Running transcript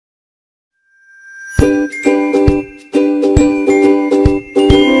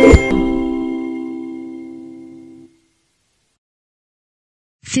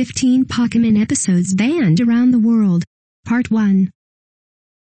15 Pokémon episodes banned around the world. Part 1.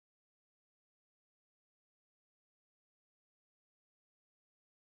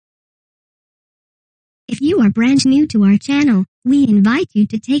 If you are brand new to our channel, we invite you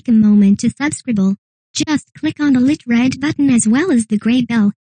to take a moment to subscribe. Just click on the lit red button as well as the gray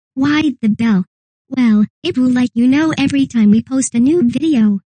bell. Why the bell? Well, it will let you know every time we post a new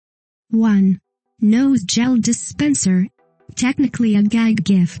video. 1. Nose Gel Dispenser. Technically a gag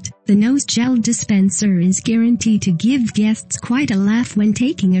gift, the nose gel dispenser is guaranteed to give guests quite a laugh when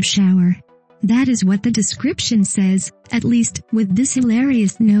taking a shower. That is what the description says, at least, with this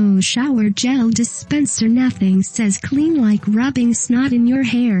hilarious nose shower gel dispenser. Nothing says clean like rubbing snot in your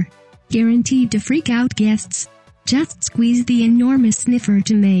hair. Guaranteed to freak out guests. Just squeeze the enormous sniffer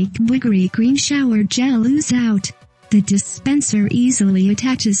to make boogery green shower gel ooze out. The dispenser easily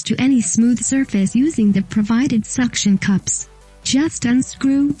attaches to any smooth surface using the provided suction cups. Just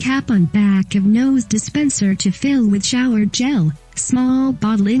unscrew cap on back of nose dispenser to fill with shower gel, small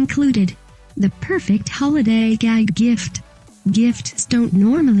bottle included. The perfect holiday gag gift. Gifts don't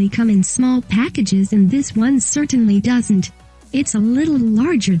normally come in small packages and this one certainly doesn't. It's a little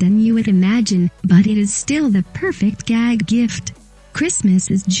larger than you would imagine, but it is still the perfect gag gift. Christmas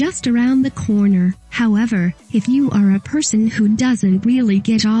is just around the corner. However, if you are a person who doesn't really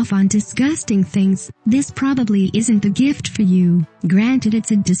get off on disgusting things, this probably isn't the gift for you. Granted,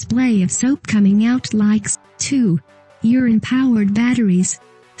 it's a display of soap coming out like 2. Urine-powered batteries.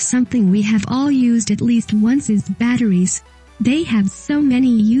 Something we have all used at least once is batteries. They have so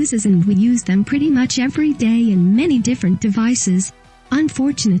many uses and we use them pretty much every day in many different devices.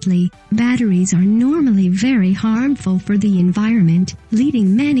 Unfortunately, batteries are normally very harmful for the environment,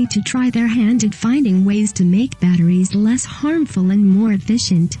 leading many to try their hand at finding ways to make batteries less harmful and more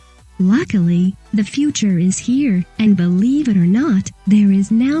efficient. Luckily, the future is here, and believe it or not, there is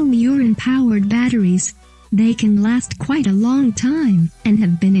now urine-powered batteries. They can last quite a long time, and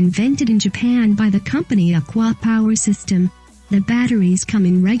have been invented in Japan by the company Aqua Power System. The batteries come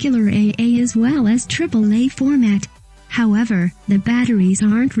in regular AA as well as AAA format. However, the batteries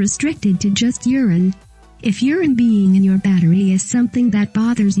aren't restricted to just urine. If urine being in your battery is something that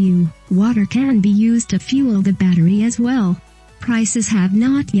bothers you, water can be used to fuel the battery as well. Prices have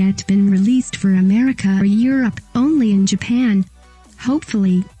not yet been released for America or Europe, only in Japan.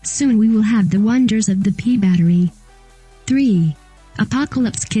 Hopefully, soon we will have the wonders of the P-battery. 3.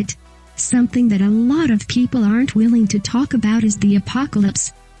 Apocalypse Kit. Something that a lot of people aren't willing to talk about is the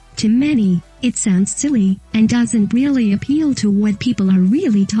apocalypse. To many, it sounds silly, and doesn't really appeal to what people are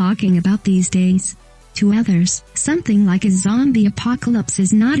really talking about these days. To others, something like a zombie apocalypse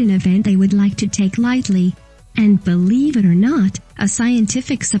is not an event they would like to take lightly. And believe it or not, a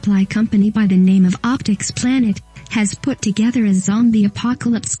scientific supply company by the name of Optics Planet has put together a zombie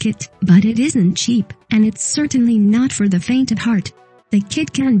apocalypse kit, but it isn't cheap, and it's certainly not for the faint at heart. The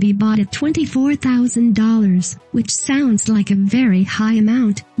kit can be bought at $24,000, which sounds like a very high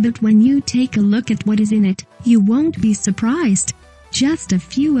amount, but when you take a look at what is in it, you won't be surprised. Just a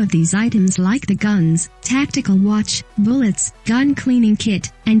few of these items like the guns, tactical watch, bullets, gun cleaning kit,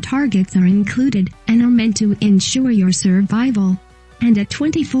 and targets are included, and are meant to ensure your survival. And at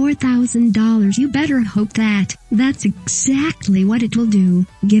 $24,000 you better hope that's exactly what it will do,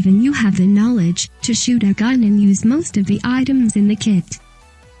 given you have the knowledge to shoot a gun and use most of the items in the kit.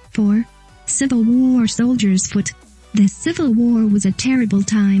 4. Civil War Soldier's Foot. The Civil War was a terrible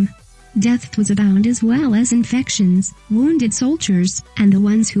time. Death was abound as well as infections, wounded soldiers, and the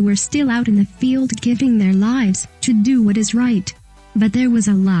ones who were still out in the field giving their lives to do what is right. But there was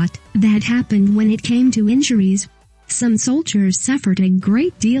a lot that happened when it came to injuries. Some soldiers suffered a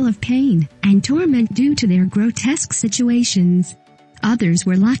great deal of pain and torment due to their grotesque situations. Others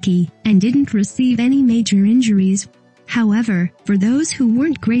were lucky and didn't receive any major injuries. However, for those who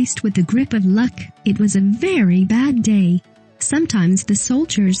weren't graced with the grip of luck, it was a very bad day. Sometimes the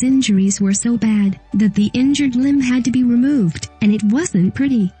soldiers' injuries were so bad that the injured limb had to be removed, and it wasn't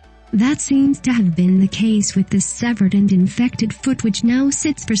pretty. That seems to have been the case with this severed and infected foot, which now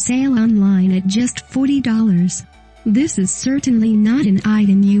sits for sale online at just $40. This is certainly not an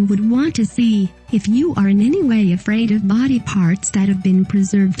item you would want to see if you are in any way afraid of body parts that have been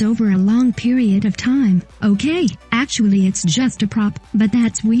preserved over a long period of time. Okay, actually it's just a prop, but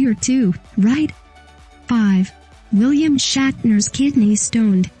that's weird too, right? 5. William Shatner's Kidney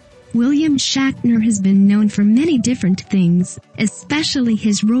Stone. William Shatner has been known for many different things, especially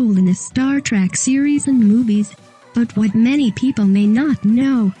his role in the Star Trek series and movies. But what many people may not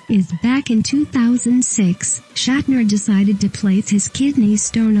know is back in 2006, Shatner decided to place his kidney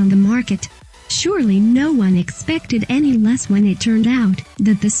stone on the market. Surely no one expected any less when it turned out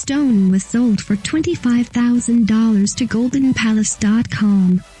that the stone was sold for $25,000 to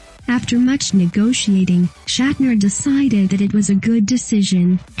GoldenPalace.com. After much negotiating, Shatner decided that it was a good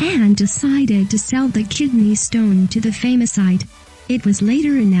decision, and decided to sell the kidney stone to the famous site. It was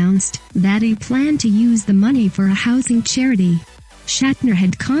later announced that he planned to use the money for a housing charity. Shatner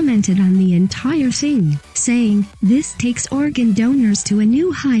had commented on the entire thing, saying, "This takes organ donors to a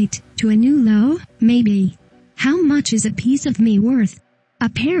new height, to a new low, maybe. How much is a piece of me worth?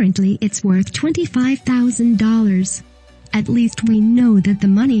 Apparently it's worth $25,000. At least we know that the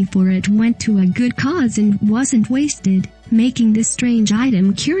money for it went to a good cause and wasn't wasted, making this strange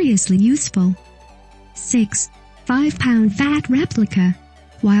item curiously useful." 6. 5-pound fat replica.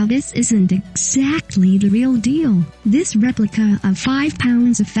 While this isn't exactly the real deal, this replica of 5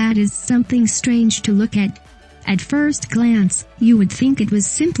 pounds of fat is something strange to look at. At first glance, you would think it was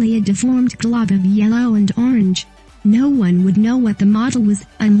simply a deformed glob of yellow and orange. No one would know what the model was,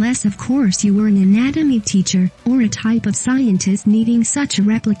 unless of course you were an anatomy teacher, or a type of scientist needing such a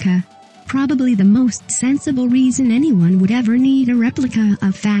replica. Probably the most sensible reason anyone would ever need a replica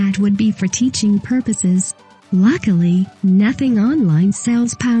of fat would be for teaching purposes. Luckily, nothing online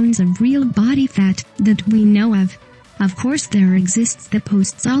sells pounds of real body fat that we know of. Of course there exists the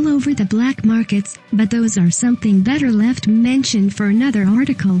posts all over the black markets, but those are something better left mentioned for another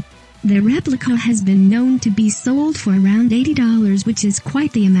article. The replica has been known to be sold for around $80, which is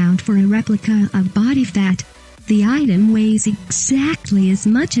quite the amount for a replica of body fat. The item weighs exactly as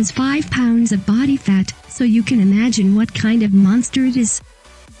much as 5 pounds of body fat, so you can imagine what kind of monster it is.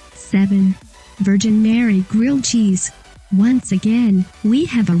 7. Virgin Mary grilled cheese. Once again, we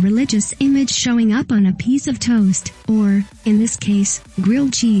have a religious image showing up on a piece of toast, or, in this case,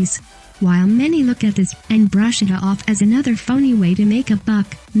 grilled cheese. While many look at this and brush it off as another phony way to make a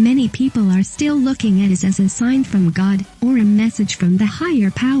buck, many people are still looking at it as a sign from God, or a message from the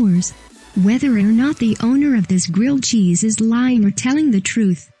higher powers. Whether or not the owner of this grilled cheese is lying or telling the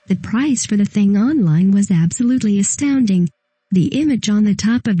truth, the price for the thing online was absolutely astounding. The image on the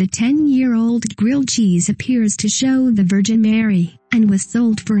top of the 10-year-old grilled cheese appears to show the Virgin Mary, and was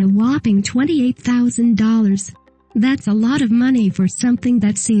sold for a whopping $28,000. That's a lot of money for something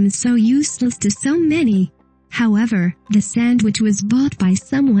that seems so useless to so many. However, the sandwich was bought by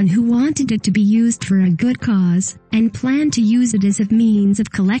someone who wanted it to be used for a good cause, and planned to use it as a means of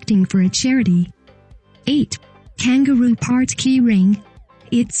collecting for a charity. 8. Kangaroo part keyring.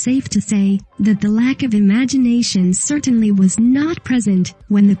 It's safe to say that the lack of imagination certainly was not present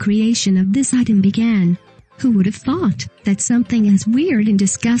when the creation of this item began. Who would have thought that something as weird and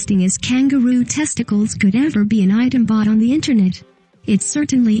disgusting as kangaroo testicles could ever be an item bought on the internet? It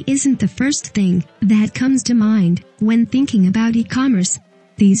certainly isn't the first thing that comes to mind when thinking about e-commerce.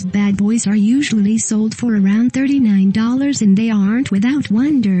 These bad boys are usually sold for around $39, and they aren't without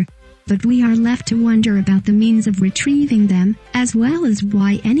wonder. But we are left to wonder about the means of retrieving them, as well as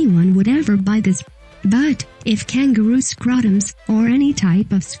why anyone would ever buy this. But, if kangaroo scrotums, or any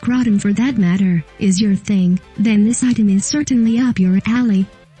type of scrotum for that matter, is your thing, then this item is certainly up your alley.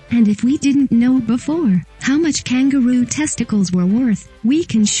 And if we didn't know before how much kangaroo testicles were worth, we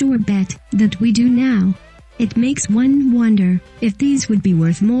can sure bet that we do now. It makes one wonder if these would be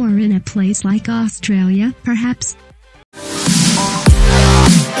worth more in a place like Australia, perhaps.